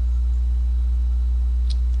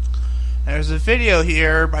 There's a video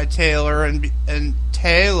here by Taylor and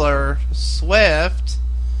Taylor Swift.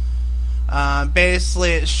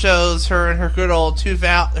 Basically, it shows her in her good old her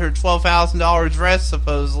 $12,000 dress,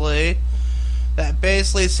 supposedly. That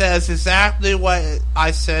basically says exactly what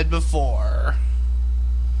I said before.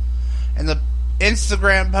 And the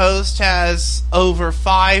Instagram post has over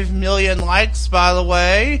 5 million likes, by the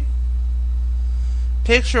way.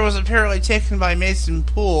 Picture was apparently taken by Mason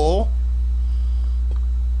Poole.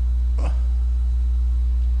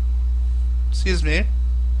 Excuse me.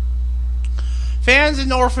 Fans in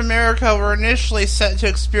North America were initially set to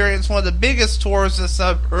experience one of the biggest tours this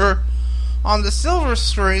summer on the silver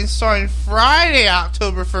screen starting Friday,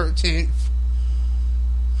 October 13th.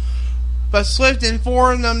 But Swift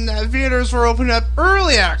informed them that theaters were opening up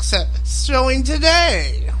early access showing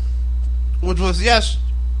today. Which was today,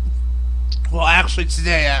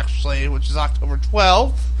 which is October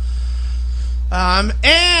 12th. And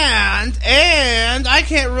I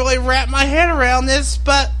can't really wrap my head around this,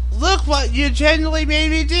 but look what you genuinely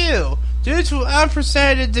made me do. Due to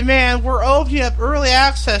unprecedented demand, we're opening up early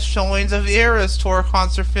access showings of the Eras Tour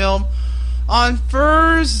concert film on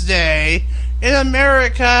Thursday in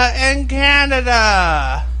America and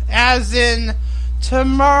Canada, as in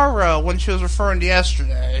tomorrow, when she was referring to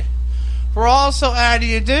yesterday. We're also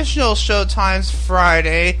adding additional show times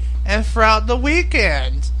Friday and throughout the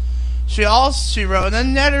weekend. She wrote in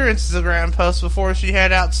another Instagram post before she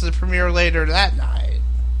head out to the premiere later that night.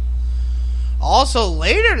 Also,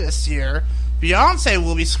 later this year, Beyonce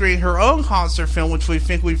will be screening her own concert film, which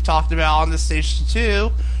we've talked about on this station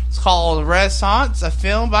too. It's called Renaissance, a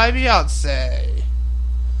film by Beyonce.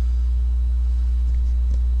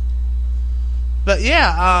 But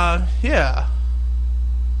yeah.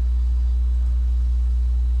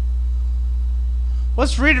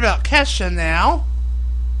 Let's read about Kesha now.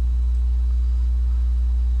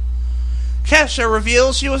 Kesha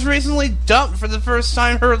reveals she was recently dumped for the first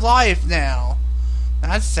time in her life now.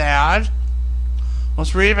 That's sad.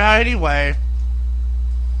 Let's read about it anyway.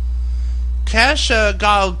 Kesha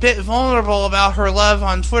got a bit vulnerable about her love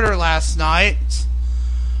on Twitter last night.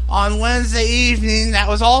 On Wednesday evening, that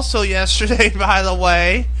was also yesterday, by the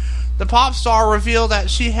way, the pop star revealed that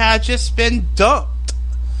she had just been dumped.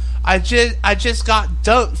 I just got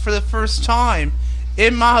dumped for the first time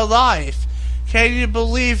in my life. Can you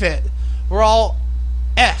believe it? We're all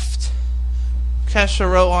effed, Kesha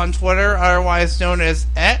wrote on Twitter, otherwise known as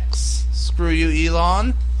X. Screw you,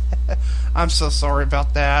 Elon. I'm so sorry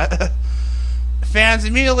about that. Fans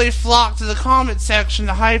immediately flocked to the comment section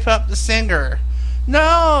to hype up the singer.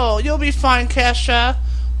 No, you'll be fine, Kesha.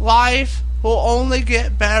 Life will only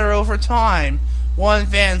get better over time, one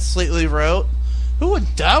fan sweetly wrote. Who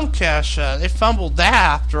would dump Kesha? They fumbled that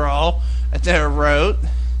after all, Adair wrote.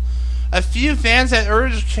 A few fans had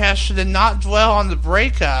urged Kesha to not dwell on the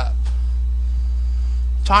breakup.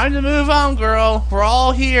 Time to move on, girl. We're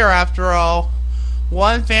all here, after all.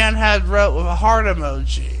 One fan had wrote with a heart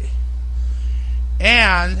emoji.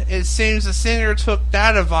 And it seems the singer took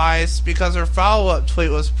that advice because her follow-up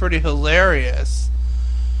tweet was pretty hilarious.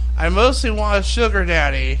 I mostly want a sugar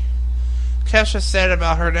daddy, Kesha said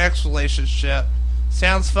about her next relationship.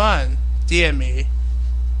 Sounds fun. DM me.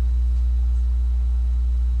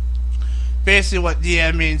 Basically what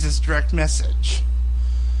DM means is direct message.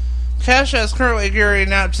 Kesha is currently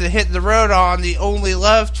gearing up to hit the road on the Only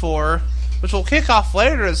Love tour, which will kick off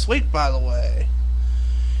later this week, by the way.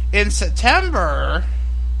 In September,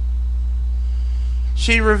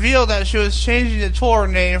 she revealed that she was changing the tour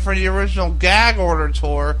name from the original Gag Order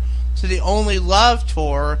tour to the Only Love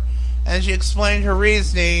tour, and she explained her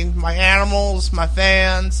reasoning. My animals, my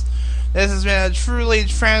fans, this has been a truly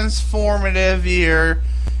transformative year,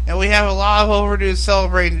 and we have a lot of overdue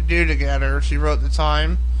celebrating to do together, she wrote at the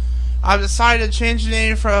time. I've decided to change the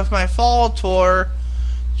name of my fall tour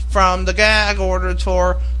from the Gag Order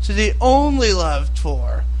tour to the Only Love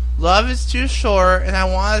tour. Love is too short, and I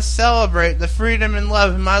want to celebrate the freedom and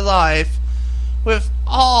love in my life with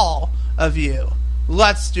all of you.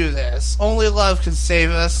 Let's do this. Only Love can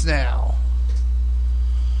save us now.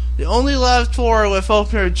 The Only Love tour with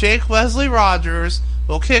opener Jake Wesley Rogers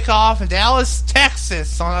will kick off in Dallas,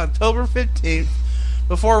 Texas on October 15th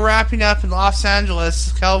before wrapping up in Los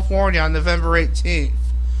Angeles, California on November 18th.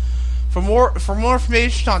 For more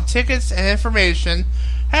information on tickets and information,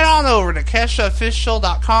 head on over to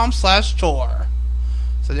KeshaOfficial.com/tour.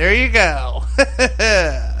 So there you go.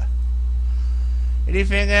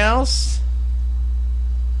 Anything else?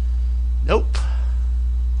 Nope.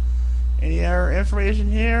 Any other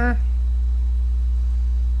information here?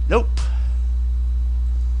 Nope.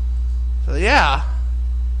 So yeah,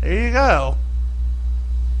 there you go.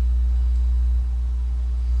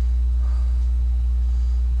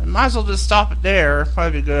 I might as well just stop it there.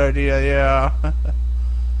 Probably a good idea, yeah.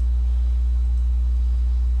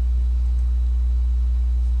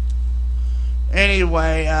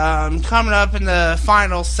 Anyway, coming up in the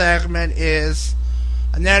final segment is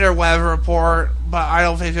another weather report, but I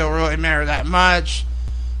don't think it'll really matter that much.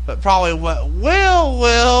 But probably what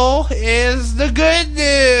will is the good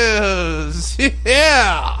news.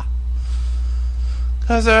 Yeah.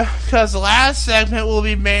 Because the last segment will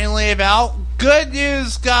be mainly about good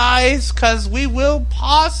news, guys. Because we will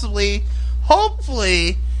possibly,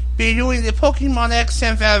 hopefully, be doing the Pokemon X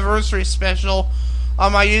 10th anniversary special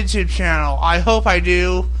on my YouTube channel. I hope I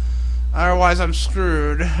do. Otherwise, I'm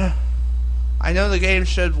screwed. I know the game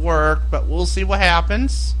should work, but we'll see what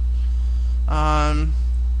happens.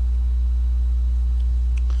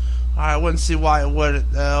 I wouldn't see why it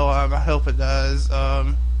wouldn't, though. I hope it does.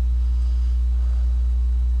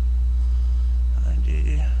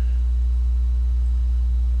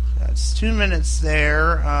 That's 2 minutes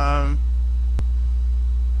there.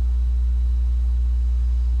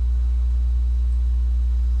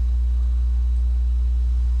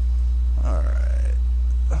 Alright.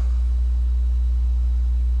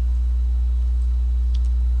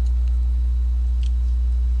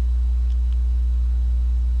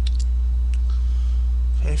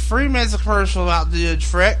 Okay, 3 minutes of commercial about to do a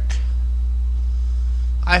trick.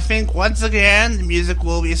 I think once again the music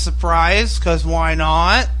will be a surprise, because why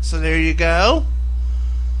not? So there you go.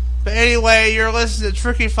 But anyway, you're listening to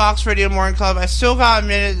Tricky Fox Radio Morning Club. I still got a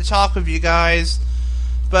minute to talk with you guys,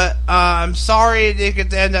 but I'm sorry it didn't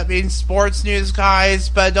get to end up being sports news, guys.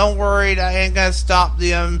 But don't worry, that ain't gonna stop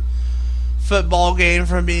the football game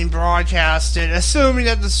from being broadcasted, assuming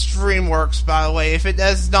that the stream works, by the way. If it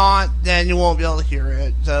does not, then you won't be able to hear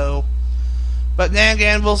it. So, but then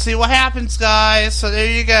again, we'll see what happens, guys. So there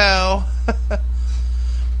you go.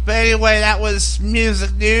 But anyway, that was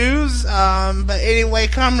music news. But anyway,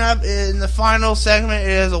 coming up in the final segment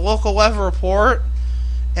is a local weather report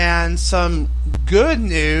and some good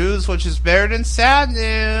news, which is better than sad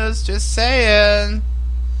news. Just saying.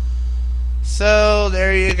 So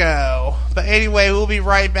there you go. But anyway, we'll be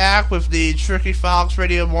right back with the Tricky Fox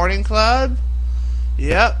Radio Morning Club.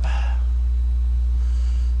 Yep.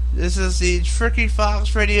 This is the Tricky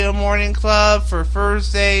Fox Radio Morning Club for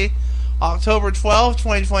Thursday, October 12th,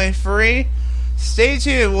 2023. Stay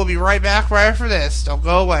tuned. We'll be right back right after this. Don't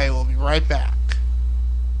go away. We'll be right back.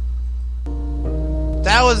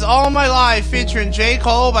 That was All My Life featuring J.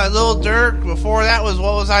 Cole by Lil Durk. Before that was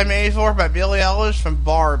What Was I Made For by Billie Eilish from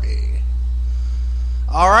Barbie.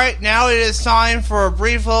 Alright, now it is time for a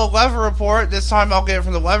brief little weather report. This time I'll get it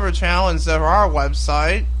from the Weather Channel instead of our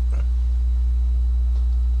website.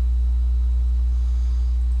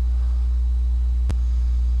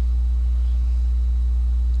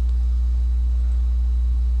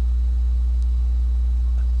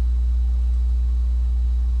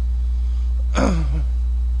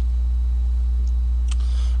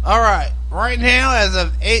 Alright, right now as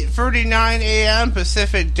of 8:39 a.m.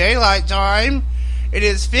 Pacific Daylight Time, it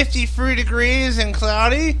is 53 degrees and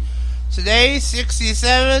cloudy. Today,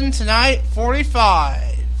 67. Tonight,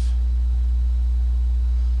 45.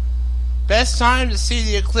 Best time to see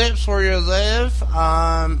the eclipse where you live.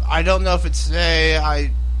 I don't know if it's today.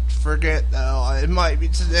 I forget, though. It might be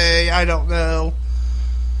today. I don't know.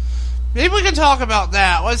 Maybe we can talk about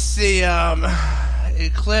that. Let's see.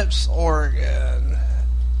 Eclipse, Oregon.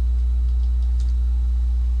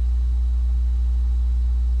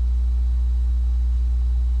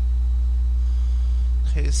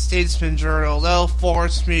 Okay, Statesman Journal. They'll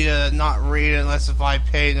force me to not read it unless if I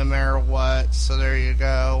pay no matter what. So there you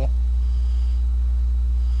go.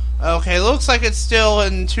 Okay, looks like it's still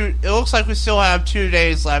in two. It looks like we still have 2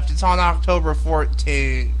 days left. It's on October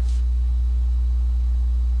 14th.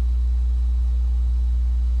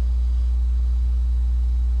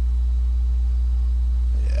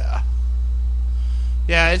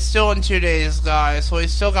 Yeah, Yeah, it's still in 2 days, guys, so we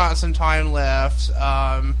still got some time left.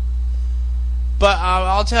 But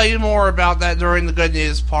I'll tell you more about that during the good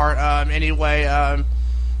news part. Anyway,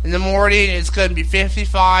 in the morning it's going to be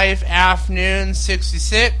 55, afternoon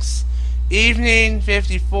 66, evening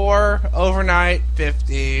 54, overnight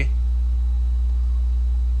 50.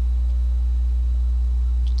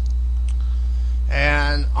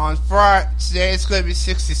 And on Friday, today it's going to be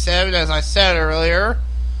 67, as I said earlier.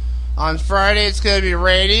 On Friday it's going to be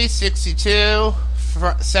rainy, 62.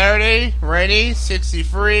 Saturday, rainy,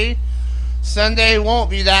 63. Sunday won't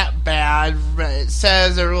be that bad. It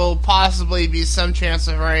says there will possibly be some chance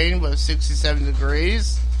of rain with 67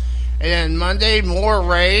 degrees. And then Monday, more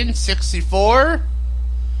rain, 64.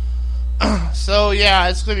 So yeah,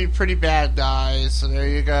 it's going to be pretty bad, guys. So there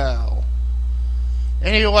you go.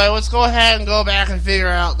 Anyway, let's go ahead and go back and figure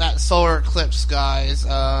out that solar eclipse, guys.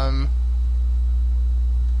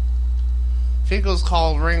 I think it was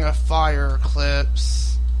called Ring of Fire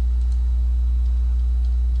eclipse.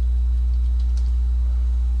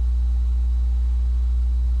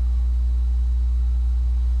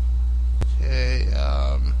 Okay,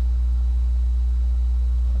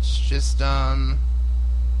 let's just, oh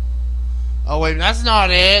wait, that's not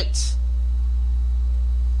it.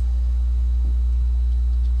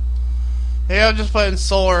 Hey, I'll just put in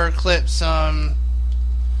solar eclipse,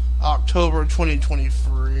 October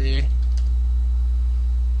 2023.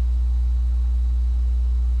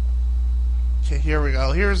 Okay, here we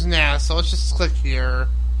go. Here's NASA. Let's just click here.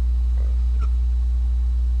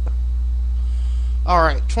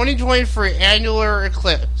 Alright, 2023 annular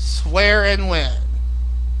eclipse. Where and when?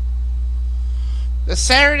 The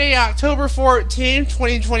Saturday, October 14,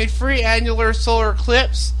 2023 annular solar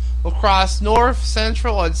eclipse will cross North,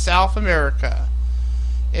 Central, and South America.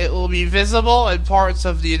 It will be visible in parts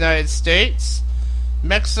of the United States,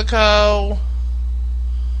 Mexico,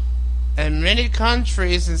 and many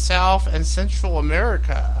countries in South and Central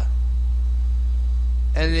America.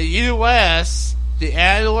 In the U.S., the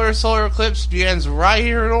annular solar eclipse begins right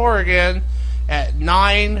here in Oregon at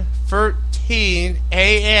 9:13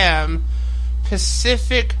 a.m.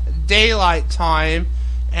 Pacific Daylight Time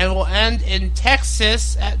and will end in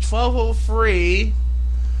Texas at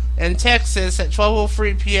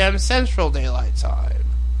 12:03 p.m. Central Daylight Time.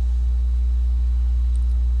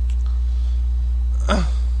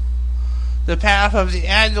 The path of the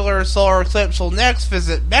annular solar eclipse will next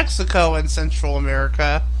visit Mexico and Central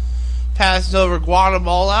America, passing over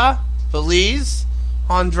Guatemala, Belize,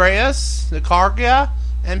 Honduras, Nicaragua,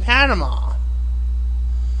 and Panama.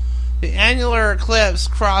 The annular eclipse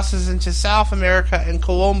crosses into South America and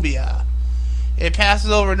Colombia. It passes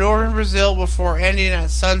over northern Brazil before ending at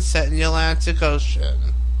sunset in the Atlantic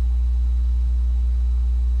Ocean.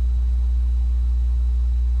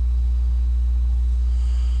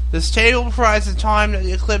 This table provides the time that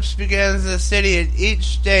the eclipse begins in the city in each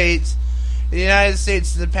state in the United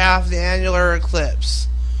States in the path of the annular eclipse.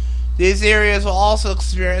 These areas will also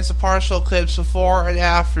experience a partial eclipse before and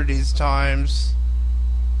after these times.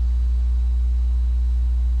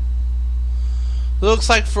 Looks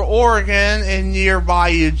like for Oregon and nearby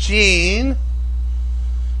Eugene,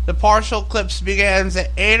 the partial eclipse begins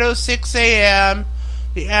at 8:06 a.m.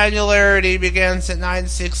 The annularity begins at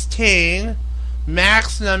 9:16.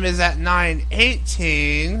 Maximum is at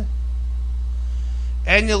 9:18.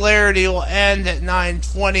 Annularity will end at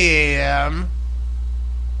 9:20 a.m.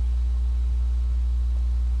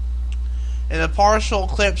 And the partial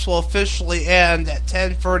eclipse will officially end at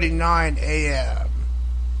 10:39 a.m.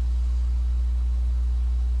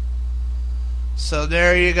 So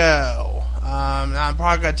there you go. I'm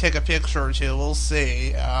probably going to take a picture or two. We'll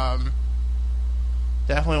see.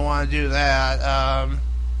 Definitely want to do that.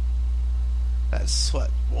 That's what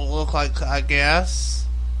it will look like, I guess.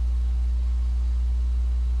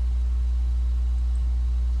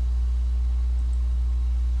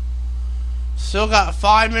 Still got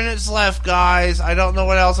 5 minutes left, guys. I don't know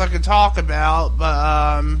what else I can talk about,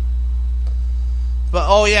 but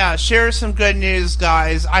oh yeah, share some good news,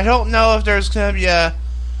 guys. I don't know if there's going to be a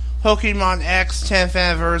Pokemon X 10th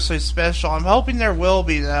anniversary special. I'm hoping there will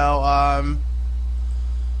be, though.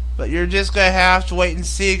 But you're just going to have to wait and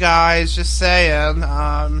see, guys. Just saying.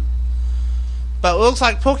 But it looks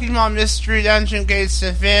like Pokemon Mystery Dungeon Gates to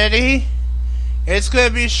Infinity, it's going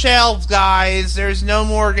to be shelved, guys. There's no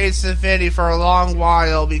more Gates to Infinity for a long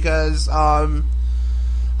while because,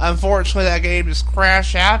 unfortunately, that game is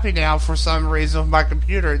crash happy now for some reason with my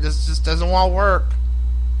computer. This just doesn't want to work.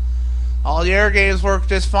 All the other games work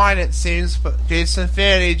just fine, it seems, but Gates to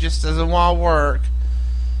Infinity just doesn't want to work.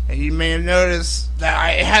 And you may have noticed that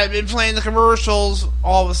I had been playing the commercials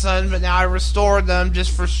all of a sudden, but now I restored them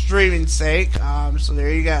just for streaming's sake. So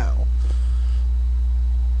there you go.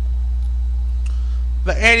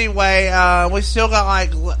 But anyway, we still got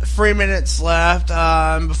like 3 minutes left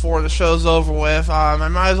before the show's over with. I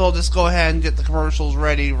might as well just go ahead and get the commercials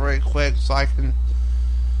ready really quick so I can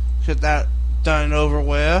get that done and over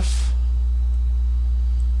with.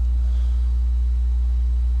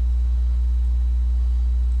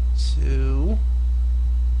 Two.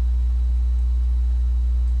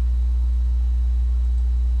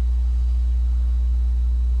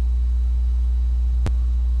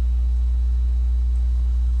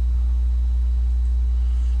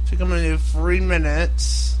 I think I'm going to do 3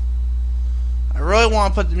 minutes. I really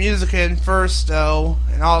want to put the music in first, though,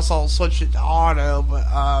 and also I'll switch it to auto, but,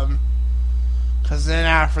 because then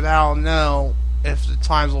after that I'll know if the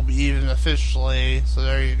times will be even officially, so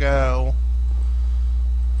there you go.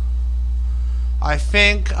 I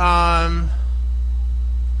think, I'm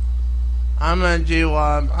going to do,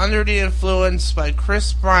 Under the Influence by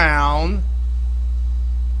Chris Brown.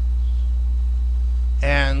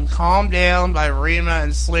 And Calm Down by Rema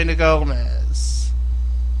and Selena Gomez.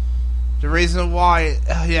 The reason why,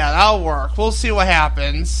 yeah, that'll work. We'll see what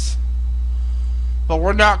happens. But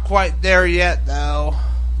we're not quite there yet, though.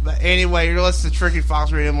 But anyway, you're listening to Tricky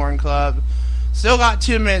Fox Radio Morning Club. Still got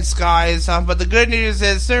 2 minutes, guys. But the good news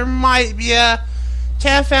is there might be a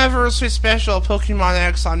 10th anniversary special of Pokemon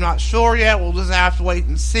X. I'm not sure yet. We'll just have to wait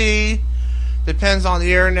and see. Depends on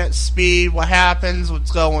the internet speed, what happens,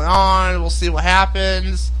 what's going on. We'll see what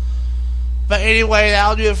happens. But anyway,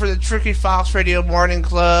 that'll do it for the Tricky Fox Radio Morning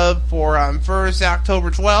Club for Thursday,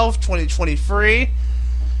 October 12th, 2023.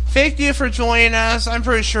 Thank you for joining us. I'm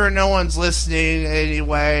pretty sure no one's listening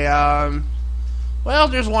anyway. Well,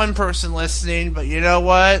 there's one person listening, but you know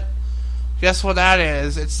what? Guess what that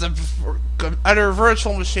is? It's the utter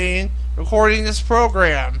virtual machine recording this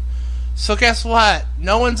program. So guess what?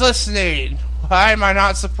 No one's listening. Why am I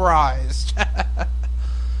not surprised?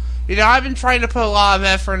 You know, I've been trying to put a lot of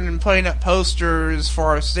effort in putting up posters for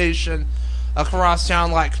our station across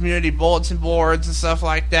town, like community bulletin boards and stuff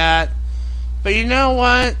like that. But you know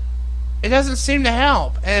what? It doesn't seem to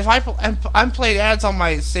help. And if I'm playing ads on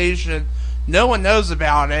my station, no one knows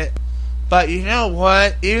about it. But you know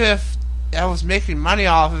what? Even if I was making money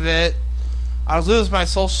off of it, I'd lose my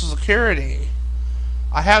Social Security.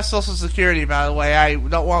 I have Social Security, by the way. I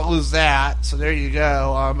don't want to lose that. So there you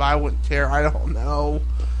go. I wouldn't care. I don't know.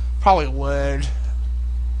 Probably would.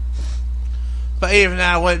 But even then,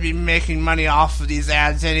 I wouldn't be making money off of these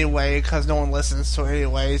ads anyway, because no one listens to it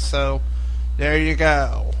anyway. So there you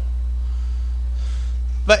go.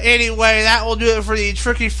 But anyway, that will do it for the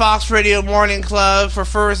Tricky Fox Radio Morning Club for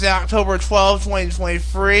Thursday, October 12th,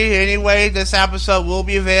 2023. Anyway, this episode will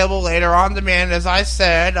be available later on demand, as I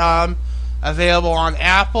said. Available on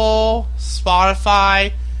Apple,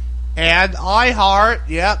 Spotify, and iHeart.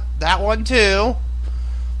 Yep, that one too.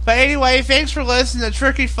 But anyway, thanks for listening to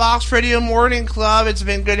Tricky Fox Radio Morning Club. It's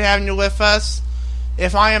been good having you with us.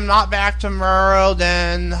 If I am not back tomorrow,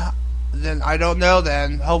 then I don't know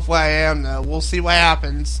then. Hopefully I am, though. We'll see what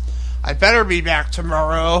happens. I better be back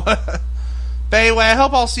tomorrow. But anyway, I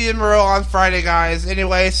hope I'll see you tomorrow on Friday, guys.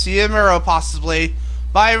 Anyway, see you tomorrow, possibly.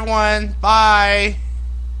 Bye, everyone. Bye.